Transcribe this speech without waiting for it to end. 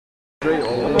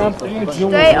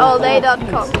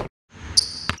DreAllDay.com.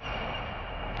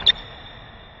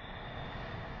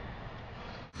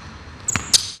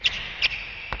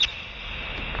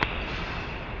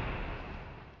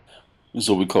 This is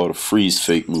what we call the freeze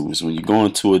fake moves. When you go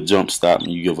into a jump stop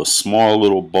and you give a small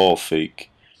little ball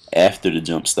fake after the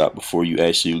jump stop before you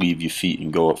actually leave your feet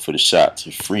and go up for the shot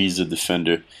to freeze the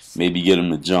defender, maybe get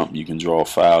him to jump. You can draw a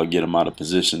foul, get him out of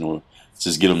position, or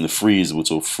just get him to freeze,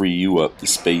 which will free you up the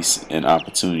space and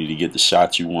opportunity to get the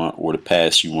shot you want or the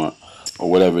pass you want or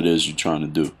whatever it is you're trying to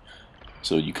do.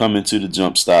 So you come into the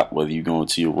jump stop, whether you're going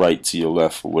to your right, to your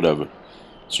left, or whatever.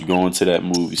 So you go into that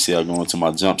move, you see I go into my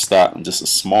jump stop and just a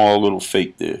small little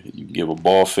fake there. You can give a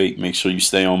ball fake, make sure you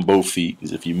stay on both feet,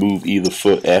 because if you move either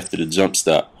foot after the jump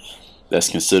stop, that's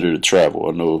considered a travel.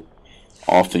 I know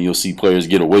often you'll see players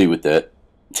get away with that,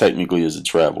 technically as a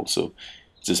travel. So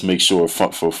just make sure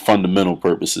for fundamental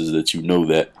purposes that you know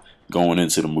that going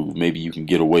into the move. Maybe you can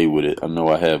get away with it. I know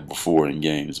I have before in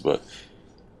games, but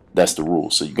that's the rule.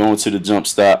 So you go into the jump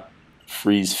stop,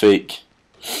 freeze fake.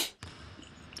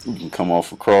 You can come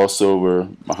off a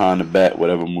crossover, behind the back,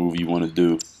 whatever move you want to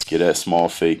do. Get that small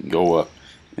fake and go up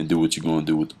and do what you're going to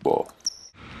do with the ball.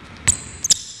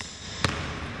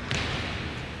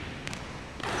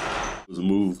 It was a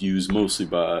move used mostly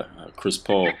by Chris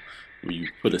Paul, where you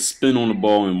put a spin on the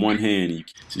ball in one hand.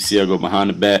 So you see I go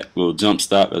behind the back, little jump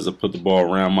stop as I put the ball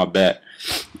around my back,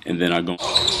 and then I go.